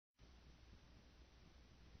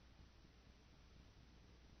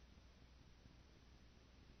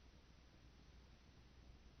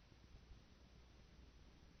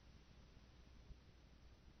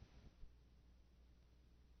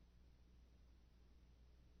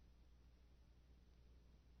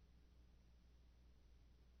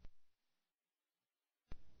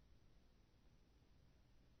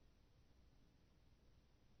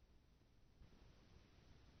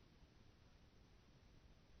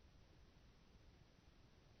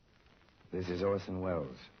This is Orson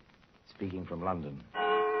Welles, speaking from London.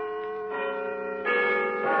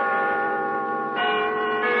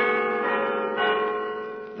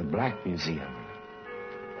 The Black Museum,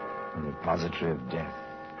 a repository of death.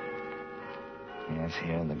 Yes,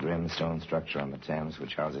 here in the grim stone structure on the Thames,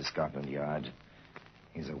 which houses Scotland Yard,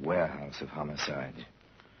 is a warehouse of homicide,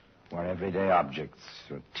 where everyday objects,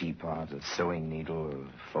 a teapot, a sewing needle,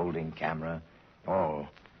 a folding camera, all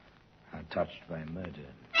are touched by murder.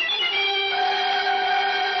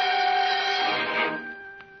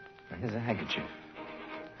 Here's a handkerchief.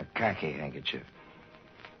 A khaki handkerchief.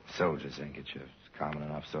 Soldier's handkerchief. Common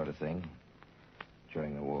enough sort of thing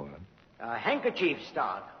during the war. A handkerchief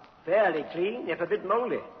stock. Fairly clean, if a bit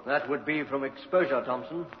moldy. That would be from exposure,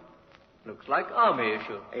 Thompson. Looks like army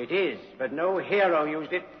issue. It is, but no hero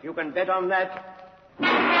used it. You can bet on that.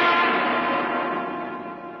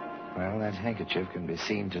 Well, that handkerchief can be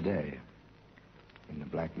seen today in the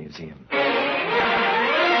Black Museum.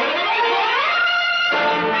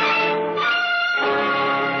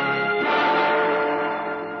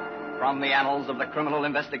 From the annals of the Criminal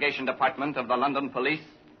Investigation Department of the London Police,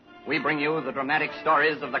 we bring you the dramatic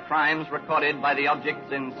stories of the crimes recorded by the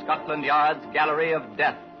objects in Scotland Yard's Gallery of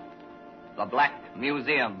Death, the Black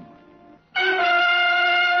Museum.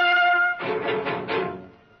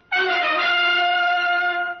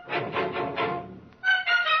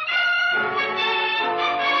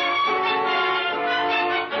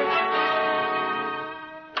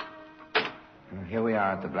 Here we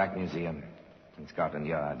are at the Black Museum in Scotland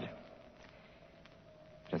Yard.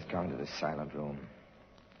 Just come to this silent room.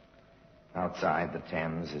 Outside, the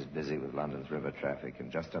Thames is busy with London's river traffic, and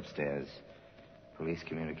just upstairs, police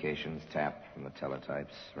communications tap from the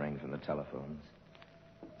teletypes, ring from the telephones.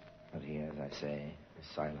 But here, as I say, is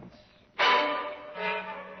silence.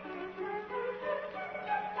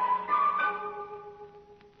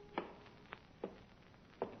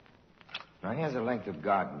 Now, here's a length of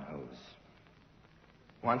garden hose.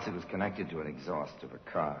 Once it was connected to an exhaust of a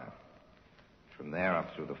car. From there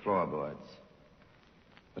up through the floorboards.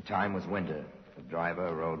 The time was winter. The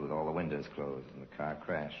driver rode with all the windows closed, and the car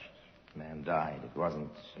crashed. The man died. It wasn't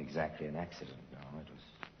exactly an accident, no. It was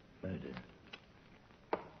murder.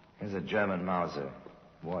 Here's a German Mauser,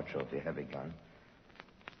 war trophy heavy gun.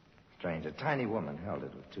 Strange, a tiny woman held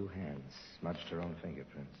it with two hands, smudged her own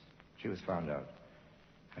fingerprints. She was found out.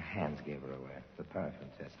 Her hands gave her away. The paraffin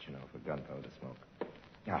test, you know, for gunpowder smoke.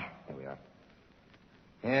 Ah, here we are.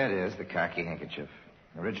 Here it is, the khaki handkerchief.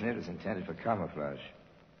 Originally, it was intended for camouflage.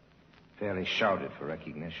 Fairly shouted for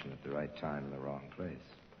recognition at the right time in the wrong place.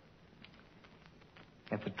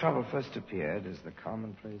 Yet the trouble first appeared as the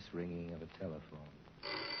commonplace ringing of a telephone.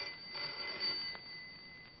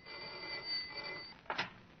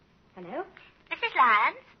 Hello? Mrs.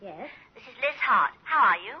 Lyons? Yes? This is Liz Hart. How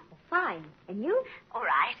are you? Fine. And you? All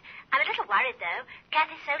right. I'm a little worried, though.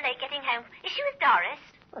 Kathy's so late getting home. Is she with Doris?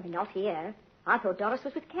 Well, they're not here. I thought Doris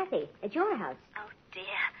was with Kathy at your house. Oh, dear.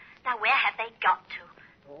 Now, where have they got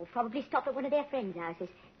to? Oh, probably stopped at one of their friends' houses.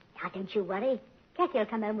 Now, don't you worry. Kathy will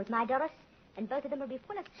come home with my Doris, and both of them will be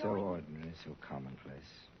full of So stories. ordinary, so commonplace.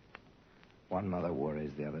 One mother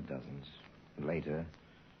worries, the other doesn't. Later,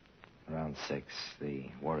 around 6, the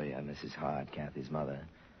worrier, Mrs. Hart, Kathy's mother,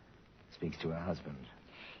 speaks to her husband.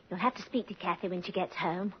 You'll have to speak to Kathy when she gets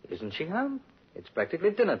home. Isn't she home? It's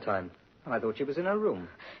practically dinner time. I thought she was in her room.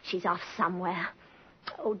 She's off somewhere.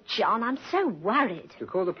 Oh, John, I'm so worried. To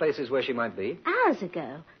call the places where she might be? Hours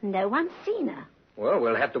ago. No one's seen her. Well,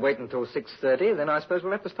 we'll have to wait until 6:30. Then I suppose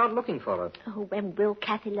we'll have to start looking for her. Oh, when will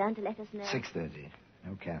Kathy learn to let us know? 6:30.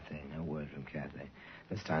 No Kathy. No word from Kathy.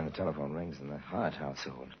 This time the telephone rings in the Hart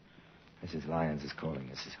household. Mrs. Lyons is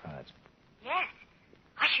calling Mrs. Hart. Yes.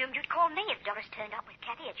 I assumed you'd call me if Doris turned up with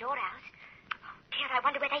Kathy at your house. Oh, dear, I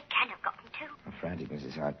wonder where they can have gotten to. A frantic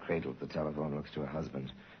Mrs. Hart cradles the telephone, looks to her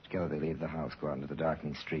husband. Together they leave the house, go out into the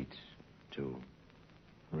darkening street to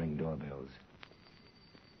ring doorbells.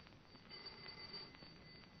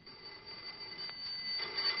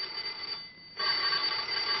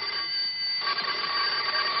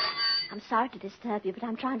 I'm sorry to disturb you, but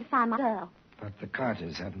I'm trying to find my girl. But the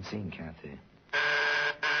Carters haven't seen Kathy.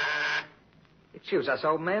 Excuse us,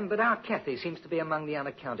 old man, but our Kathy seems to be among the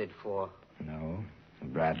unaccounted for. No, the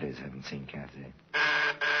Bradleys haven't seen Kathy.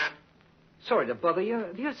 Sorry to bother you.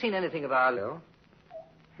 Have you seen anything of our girl?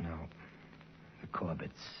 No, the Corbetts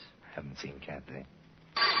haven't seen Kathy.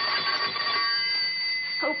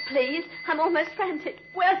 Oh, please. I'm almost frantic.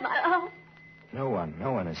 Where's my love? No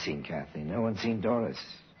one has seen Kathy. No one's seen Doris.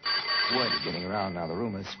 Word is getting around now. The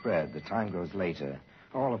rumor's spread. The time grows later.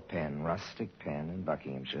 Hall of Pen, rustic pen in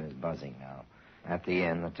Buckinghamshire is buzzing now. At the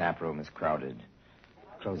inn, the tap room is crowded.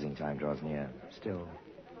 Closing time draws near. Still,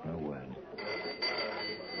 no word.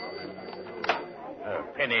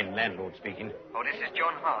 Pen in, landlord speaking. Oh, this is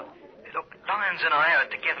John Hart. Look, Lyons and I are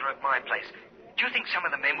together at my place. Do you think some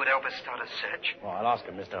of the men would help us start a search? Well, I'll ask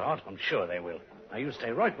them, Mr. Hart. I'm sure they will. Now, you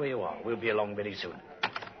stay right where you are. We'll be along very soon.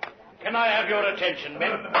 Can I have your attention,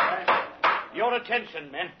 men? Your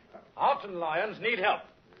attention, men. Hart and Lyons need help.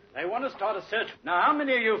 They want to start a search. Now, how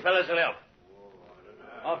many of you fellas will help?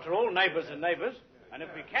 After all, neighbors are neighbors, and if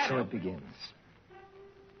we can... So it begins.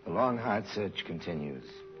 The long, hard search continues.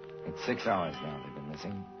 It's 6 hours now they've been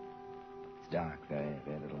missing. It's dark, very,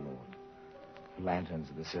 very little moon. The lanterns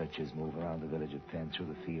of the searchers move around the village of Penn through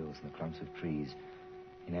the fields and the clumps of trees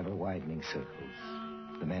in ever-widening circles.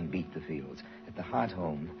 The men beat the fields. At the Hart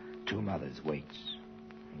home, 2 mothers wait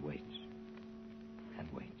and wait and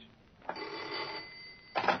wait.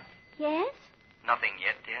 Yes? Nothing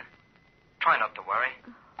yet, dear. Try not to worry.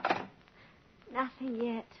 Nothing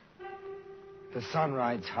yet. The sun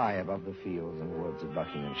rides high above the fields and woods of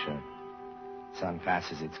Buckinghamshire. Sun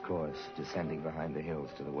passes its course, descending behind the hills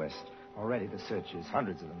to the west. Already the searchers,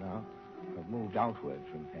 hundreds of them now, have moved outward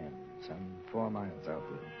from Penn, some 4 miles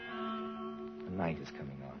outward. The night is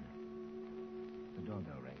coming on. The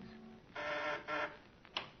doorbell rings.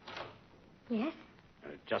 Yes?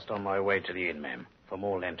 Just on my way to the inn, ma'am, for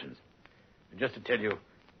more lanterns. Just to tell you,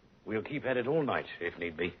 we'll keep at it all night, if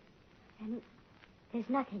need be. And there's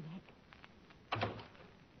nothing yet.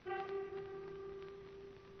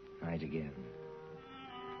 Night again.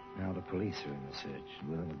 Now the police are in the search, and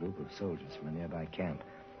with them a group of soldiers from a nearby camp.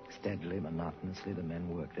 Steadily, monotonously, the men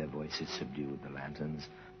work, their voices subdued, the lanterns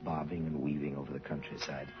bobbing and weaving over the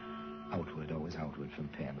countryside. Outward, always outward from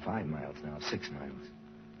Penn. 5 miles now, 6 miles.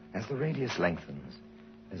 As the radius lengthens,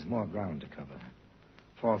 there's more ground to cover.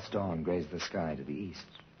 False dawn grazes the sky to the east,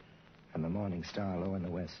 and the morning star low in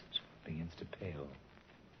the west begins to pale.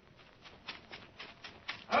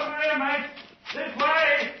 Over here, mate! This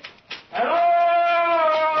way! Hello!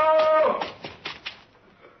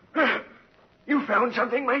 You found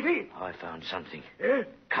something, matey? I found something. Eh?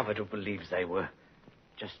 Covered up with leaves they were.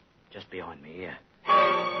 Just behind me here.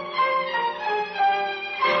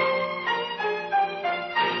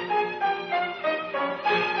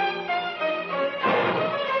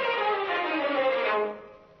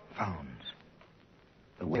 Found.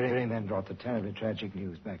 The weary men brought the terribly tragic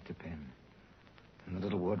news back to Penn. In the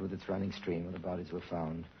little wood with its running stream where the bodies were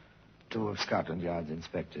found, 2 of Scotland Yard's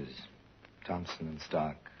inspectors, Thompson and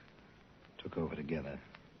Stark, took over together.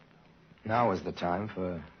 Now was the time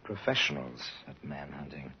for professionals at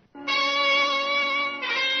manhunting.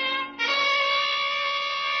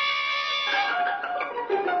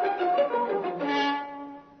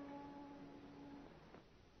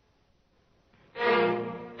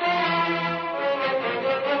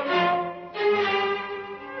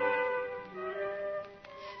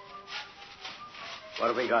 What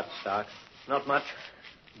have we got, Stark? Not much.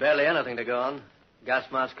 Barely anything to go on.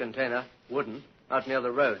 Gas mask container, wooden, out near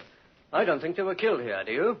the road. I don't think they were killed here,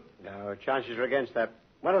 do you? No, chances are against that.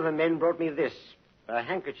 One of the men brought me this. A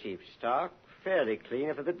handkerchief, Stark. Fairly clean,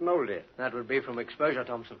 if a bit moldy. That would be from exposure,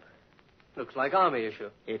 Thompson. Looks like army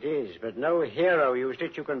issue. It is, but no hero used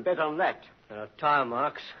it. You can bet on that. There are tire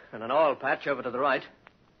marks and an oil patch over to the right.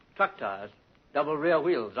 Truck tires. Double rear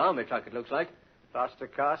wheels. Army truck, it looks like. Plaster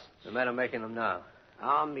casts. The men are making them now.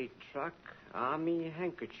 Army truck, army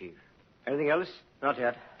handkerchief. Anything else? Not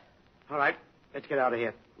yet. All right, let's get out of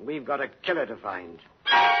here. We've got a killer to find.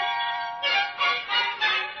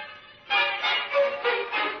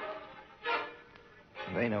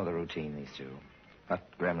 They know the routine, these 2. But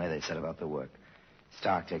grimly they set about the work.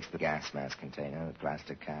 Stark takes the gas mask container, the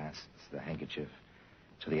plaster casts, the handkerchief,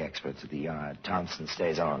 to the experts at the yard. Thompson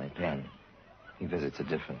stays on in Penn. He visits a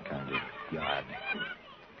different kind of yard.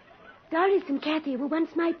 Doris and Kathy were once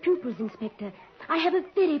my pupils, Inspector. I have a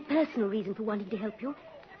very personal reason for wanting to help you.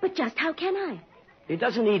 But just how can I? It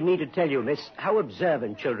doesn't need me to tell you, miss, how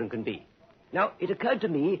observant children can be. Now, it occurred to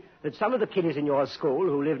me that some of the kiddies in your school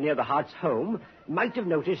who live near the Hart's home might have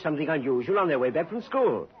noticed something unusual on their way back from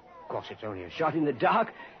school. Of course, it's only a shot in the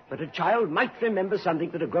dark, but a child might remember something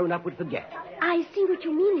that a grown-up would forget. I see what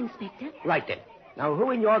you mean, Inspector. Right then. Now,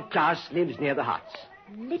 who in your class lives near the Hart's?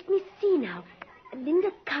 Let me see now.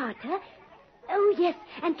 Linda Carter. Oh, yes,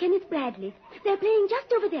 and Kenneth Bradley. They're playing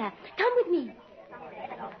just over there. Come with me.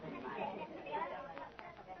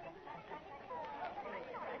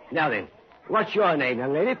 Now then, what's your name,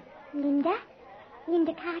 young lady? Linda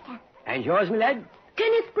Carter. And yours, my lad?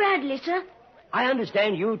 Kenneth Bradley, sir. I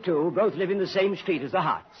understand you two both live in the same street as the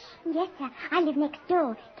Harts. Yes, sir. I live next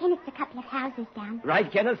door. Kenneth's a couple of houses down.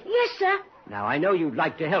 Right, Kenneth? Yes, sir. Now, I know you'd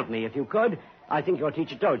like to help me if you could. I think your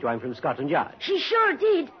teacher told you I'm from Scotland Yard. She sure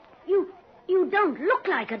did. You don't look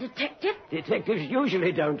like a detective. Detectives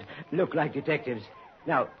usually don't look like detectives.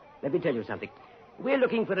 Now, let me tell you something. We're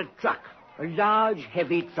looking for a truck. A large,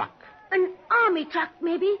 heavy truck. An army truck,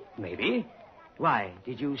 maybe? Maybe. Why,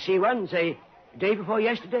 did you see one, say, day before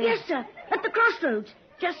yesterday? Yes, sir. At the crossroads.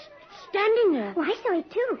 Just standing there. Oh, I saw it,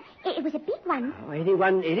 too. It was a big one. Oh,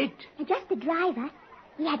 anyone in it? Just the driver.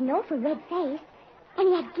 He had an awful red face. And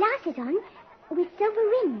he had glasses on with silver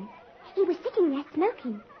rims. He was sitting there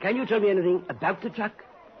smoking. Can you tell me anything about the truck?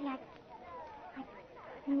 No,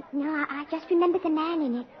 I just remember the man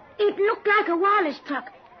in it. It looked like a wireless truck,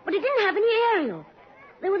 but it didn't have any aerial.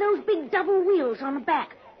 There were those big double wheels on the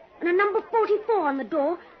back, and a number 44 on the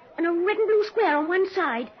door, and a red and blue square on one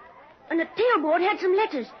side. And the tailboard had some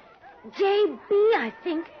letters. JB, I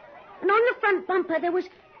think. And on the front bumper there was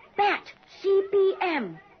BAT,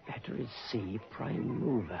 CPM. Battery C, prime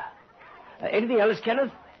mover. Anything else,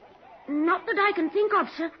 Kenneth? Not that I can think of,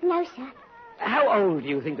 sir. No, sir. How old do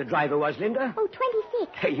you think the driver was, Linda? Oh,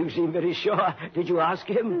 26. You seem very sure. Did you ask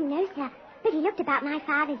him? No, sir. But he looked about my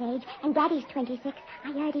father's age, and Daddy's 26.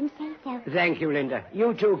 I heard him say so. Thank you, Linda.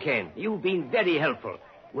 You too, Ken. You've been very helpful.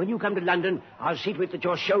 When you come to London, I'll see to it that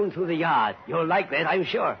you're shown through the yard. You'll like that, I'm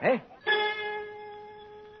sure, eh?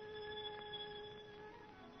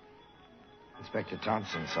 Inspector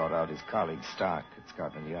Thompson sought out his colleague Stark at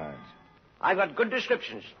Scotland Yard. I've got good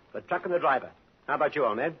descriptions. The truck and the driver. How about you,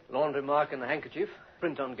 old man? Laundry mark in the handkerchief.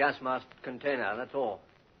 Print on gas mask container, that's all.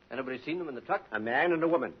 Anybody seen them in the truck? A man and a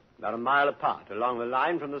woman, about a mile apart, along the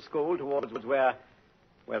line from the school towards where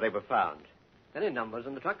they were found. Any numbers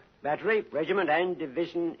in the truck? Battery, regiment, and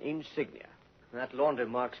division insignia. That laundry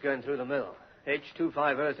mark's going through the mill.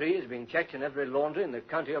 H2503 is being checked in every laundry in the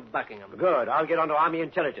county of Buckingham. Good. I'll get onto Army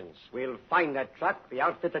intelligence. We'll find that truck, the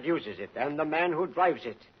outfit that uses it, and the man who drives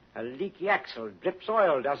it. A leaky axle drips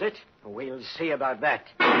oil, does it? We'll see about that.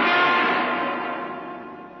 Well,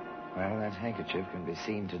 that handkerchief can be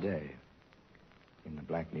seen today in the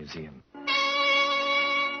Black Museum.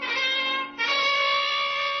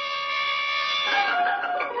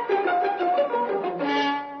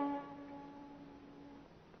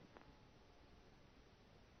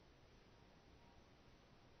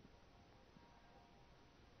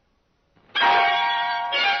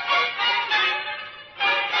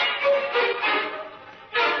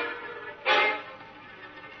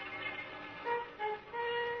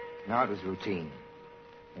 Now it was routine,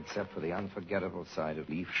 except for the unforgettable sight of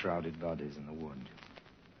leaf-shrouded bodies in the wood.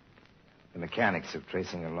 The mechanics of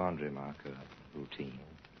tracing a laundry mark are routine.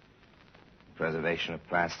 Preservation of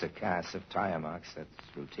plaster casts of tire marks, that's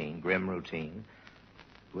routine, grim routine,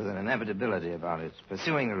 with an inevitability about it.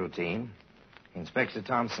 Pursuing the routine, Inspector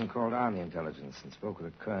Thompson called Army intelligence and spoke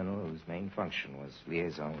with a colonel whose main function was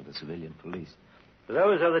liaison with the civilian police.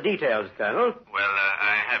 Those are the details, Colonel. Well,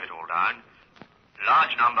 I have it all down.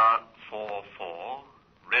 Large number 44,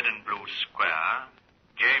 red and blue square,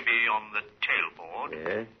 JB on the tailboard.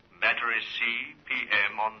 Yes. Battery C,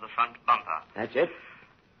 PM on the front bumper. That's it.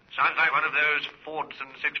 Sounds like one of those Fords and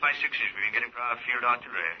 6x6s we've been getting for our field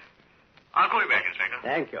artillery. I'll call you back, Inspector.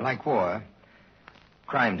 Thank you. Like war,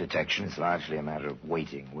 crime detection is largely a matter of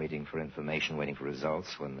waiting for information, waiting for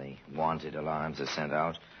results when the wanted alarms are sent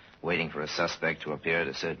out, waiting for a suspect to appear at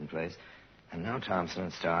a certain place. And now Thompson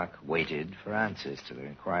and Stark waited for answers to their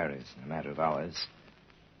inquiries. In a matter of hours,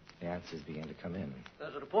 the answers began to come in.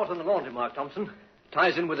 There's a report on the laundry mark, Thompson.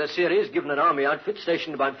 Ties in with a series given an army outfit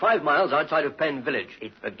stationed about 5 miles outside of Penn Village.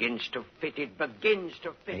 It begins to fit. It begins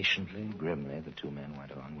to fit. Patiently, grimly, the two men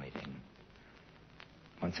went on waiting.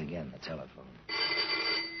 Once again, the telephone.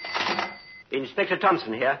 Inspector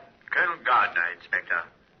Thompson here. Colonel Gardner, Inspector.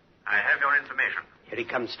 I have your information. Here he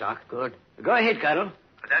comes, Stark. Good. Go ahead, Colonel.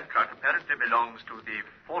 That truck apparently belongs to the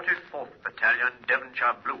 44th Battalion,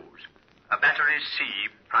 Devonshire Blues. A Battery C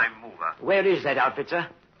prime mover. Where is that outfit, sir?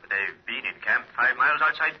 They've been in camp 5 miles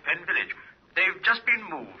outside Penn Village. They've just been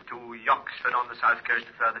moved to Yoxford on the south coast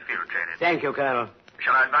for further field training. Thank you, Colonel.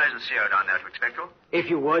 Shall I advise the CO down there to expect you? If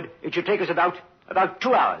you would, it should take us about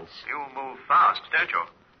 2 hours. You move fast, don't you?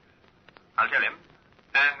 I'll tell him.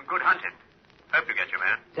 And good hunting. Hope you get your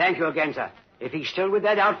man. Thank you again, sir. If he's still with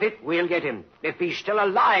that outfit, we'll get him. If he's still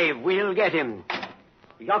alive, we'll get him.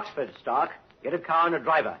 Yoxford, Stark. Get a car and a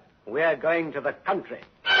driver. We're going to the country.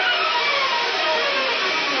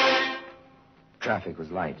 Traffic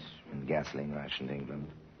was light in gasoline-rationed England.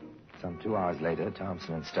 Some 2 hours later,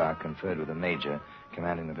 Thompson and Stark conferred with a major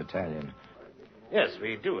commanding the battalion. Yes,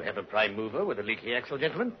 we do have a prime mover with a leaky axle,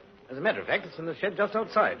 gentlemen. As a matter of fact, it's in the shed just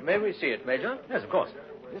outside. May we see it, Major? Yes, of course.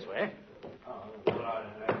 This way.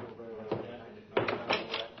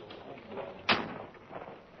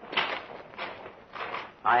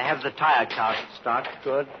 I have the tire cast, Stark.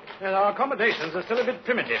 Good. Well, our accommodations are still a bit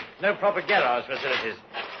primitive. No proper garage facilities.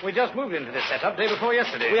 We just moved into this setup day before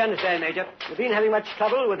yesterday. We understand, Major. You've been having much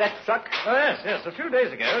trouble with that truck? Oh, yes. A few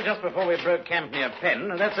days ago, just before we broke camp near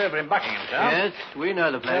Penn, and that's over in Buckinghamshire. Yes, we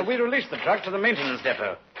know the place. We released the truck to the maintenance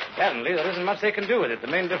depot. Apparently, there isn't much they can do with it. The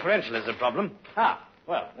main differential is the problem.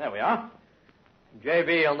 Well, there we are.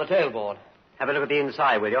 JB on the tailboard. Have a look at the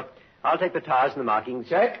inside, will you? I'll take the tires and the markings.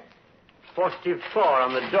 Check. 44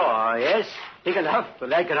 on the door, yes. Big enough, the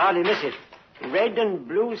lad could hardly miss it. Red and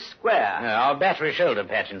blue square. Our battery shoulder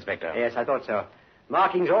patch, Inspector. Yes, I thought so.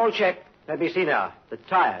 Markings all checked. Let me see now. The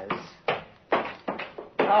tires.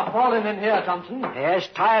 Fallen in here, Thompson. Yes,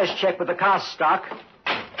 tires checked with the cast stock.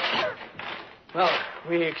 Well,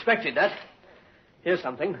 we expected that. Here's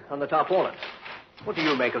something on the tarpaulin. What do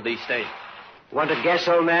you make of these stains? Want to guess,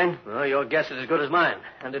 old man? Well, your guess is as good as mine,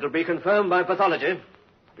 and it'll be confirmed by pathology.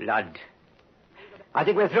 Blood. I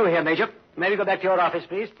think we're through here, Major. May we go back to your office,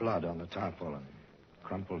 please? Blood on the tarpaulin,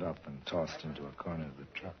 crumpled up and tossed into a corner of the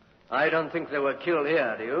truck. I don't think they were killed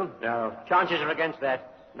here, do you? No. Chances are against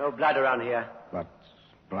that. No blood around here. But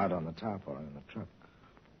blood on the tarpaulin in the truck.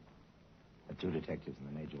 The two detectives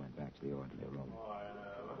and the major went back to the orderly room.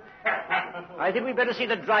 I think we'd better see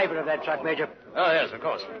the driver of that truck, Major. Oh, yes, of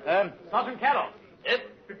course. Sergeant Carroll. Yes?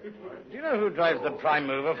 Do you know who drives the prime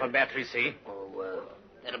mover for Battery C?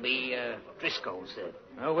 That'll be Driscoll, sir.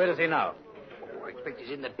 Oh, where is he now? I expect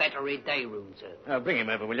he's in the battery day room, sir. Bring him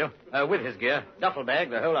over, will you? With his gear, duffel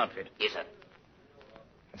bag, the whole outfit. Yes, sir.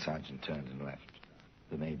 The sergeant turned and left.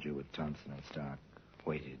 The major, with Thompson and Stark,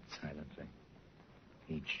 waited silently,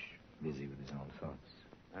 each busy with his own thoughts.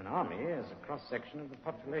 An army is a cross-section of the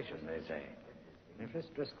population, they say. If this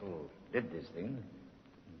Driscoll did this thing,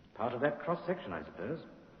 part of that cross-section, I suppose.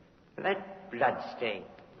 That blood stain.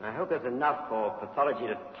 I hope there's enough for pathology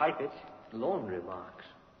to type it. Laundry marks.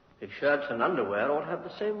 His shirts and underwear all have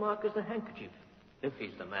the same mark as the handkerchief. If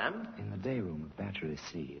he's the man. In the day room of Battery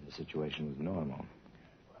C, the situation was normal.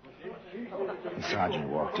 The sergeant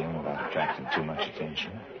walked in without attracting too much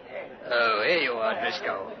attention. Oh, here you are,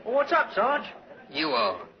 Driscoll. Well, what's up, Sarge? You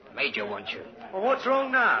are. Major wants you. Well, what's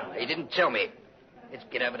wrong now? He didn't tell me. Let's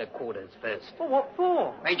get over to quarters first. Well, what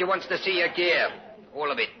for? Major wants to see your gear.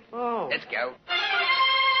 All of it. Oh. Let's go.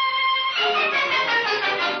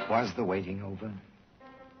 Was the waiting over?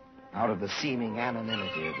 Out of the seeming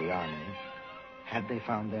anonymity of the army, had they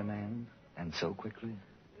found their man, and so quickly?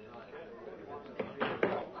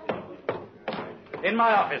 In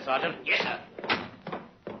my office, Sergeant. Yes, sir.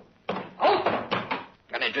 Halt!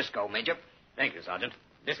 Gunner Driscoll, Major. Thank you, Sergeant.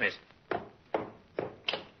 Dismissed.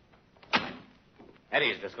 At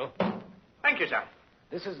ease, Driscoll. Thank you, sir.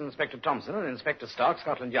 This is Inspector Thompson and Inspector Stark,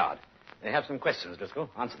 Scotland Yard. They have some questions, Driscoll.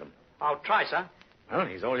 Answer them. I'll try, sir. Well,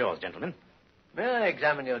 he's all yours, gentlemen. May I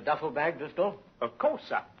examine your duffel bag, Driscoll? Of course,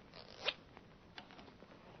 sir.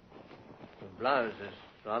 The blouse is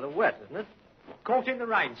rather wet, isn't it? Caught in the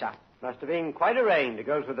rain, sir. Must have been quite a rain to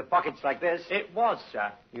go through the pockets like this. It was,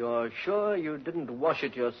 sir. You're sure you didn't wash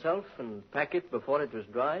it yourself and pack it before it was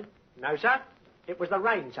dried? No, sir. It was the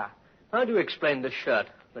rain, sir. How do you explain the shirt?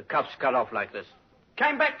 The cuffs cut off like this.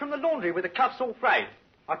 Came back from the laundry with the cuffs all frayed.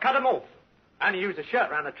 I cut them off. Only used the shirt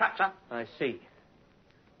round the trap, sir. I see.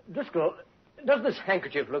 Driscoll, does this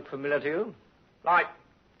handkerchief look familiar to you? Like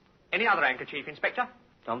any other handkerchief, Inspector?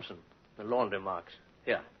 Thompson, the laundry marks.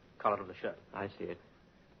 Here, collar of the shirt. I see it.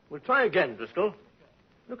 We'll try again, Driscoll.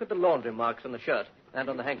 Look at the laundry marks on the shirt and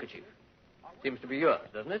on the handkerchief. Seems to be yours,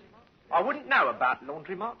 doesn't it? I wouldn't know about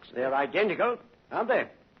laundry marks. They're identical, aren't they?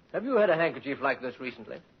 Have you had a handkerchief like this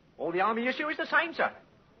recently? All the army issue is the same, sir.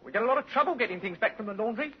 We get a lot of trouble getting things back from the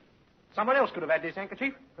laundry. Someone else could have had this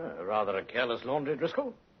handkerchief. Rather a careless laundry,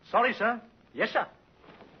 Driscoll. Sorry, sir. Yes, sir.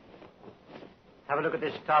 Have a look at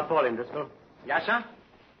this tarpaulin, Driscoll. Yes, sir.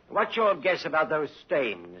 What's your guess about those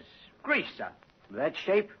stains? Grease, sir. That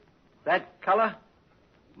shape? That color?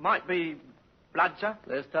 Might be blood, sir.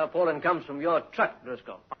 This tarpaulin comes from your truck,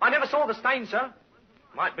 Driscoll. I never saw the stain, sir.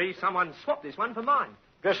 Might be someone swapped this one for mine.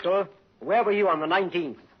 Driscoll, where were you on the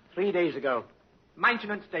 19th, 3 days ago?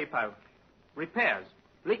 Maintenance depot. Repairs.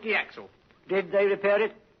 Leaky axle. Did they repair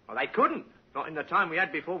it? Well, they couldn't. Not in the time we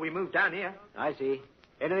had before we moved down here. I see.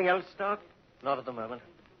 Anything else, Stark? Not at the moment.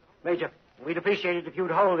 Major, we'd appreciate it if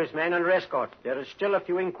you'd hold this man under escort. There are still a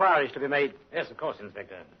few inquiries to be made. Yes, of course,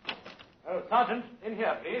 Inspector. Oh, Sergeant, in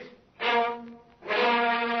here, please.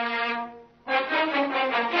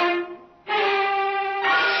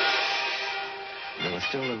 There were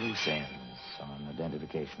still the loose ends on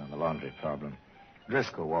identification on the laundry problem.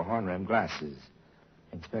 Driscoll wore horn-rimmed glasses.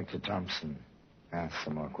 Inspector Thompson asked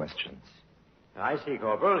some more questions. I see,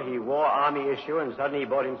 Corporal. He wore army issue and suddenly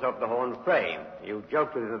bought himself the horn frame. You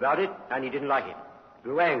joked with him about it, and he didn't like it.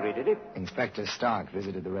 Grew angry, did he? Inspector Stark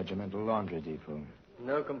visited the regimental laundry depot.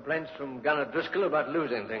 No complaints from Gunner Driscoll about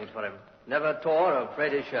losing things for him. Never tore or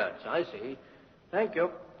frayed his shirts. I see. Thank you.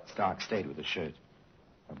 Stark stayed with the shirt.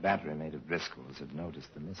 A battery mate of Driscoll's had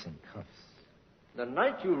noticed the missing cuffs. The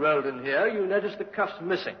night you rolled in here, you noticed the cuffs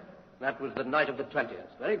missing. That was the night of the 20th.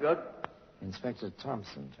 Very good. Inspector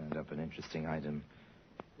Thompson turned up an interesting item.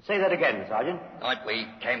 Say that again, Sergeant. Night we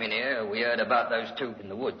came in here, we heard about those two in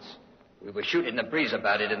the woods. We were shooting the breeze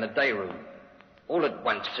about it in the day room. All at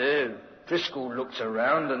once, Driscoll looks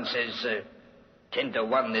around and says, 10 to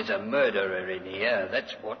 1, there's a murderer in here,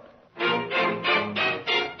 that's what.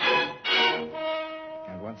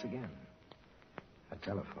 And once again, a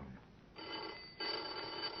telephone.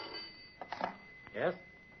 Yes?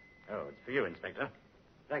 Oh, it's for you, Inspector.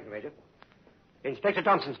 Thank you, Major. Inspector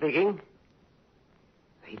Thompson speaking.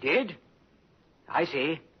 He did? I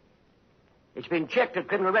see. It's been checked at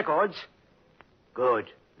criminal records. Good.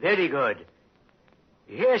 Very good.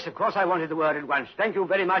 Yes, of course I wanted the word at once. Thank you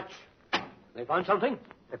very much. They found something?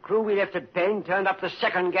 The crew we left at Penn turned up the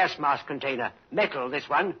second gas mask container. Metal, this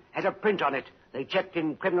one. Has a print on it. They checked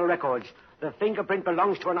in criminal records. The fingerprint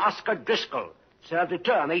belongs to an Oscar Driscoll. Served a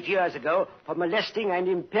term 8 years ago for molesting and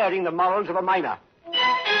impairing the morals of a minor.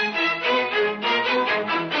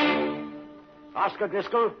 Oscar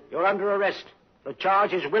Driscoll, you're under arrest. The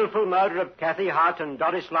charge is willful murder of Kathy Hart and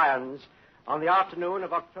Doris Lyons on the afternoon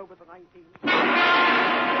of October the 19th.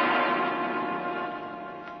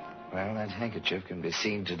 Well, that handkerchief can be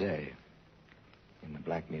seen today in the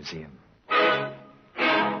Black Museum.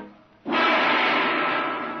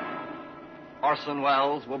 Orson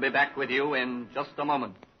Welles will be back with you in just a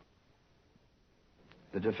moment.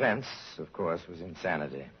 The defense, of course, was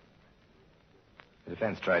insanity. The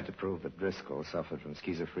defense tried to prove that Driscoll suffered from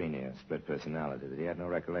schizophrenia, split personality, that he had no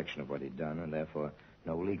recollection of what he'd done, and therefore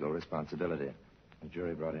no legal responsibility. The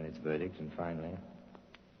jury brought in its verdict, and finally,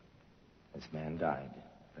 this man died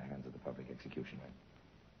at the hands of the public executioner.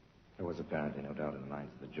 There was apparently no doubt in the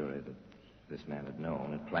minds of the jury that this man had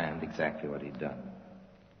known and planned exactly what he'd done.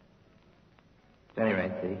 At any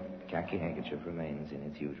rate, the khaki handkerchief remains in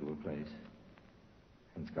its usual place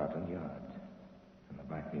in Scotland Yard in the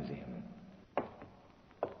Black Museum.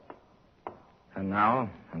 And now,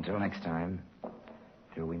 until next time,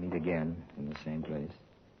 till we meet again in the same place,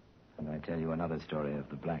 and I tell you another story of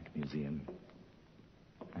the Black Museum,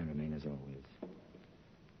 I remain as always,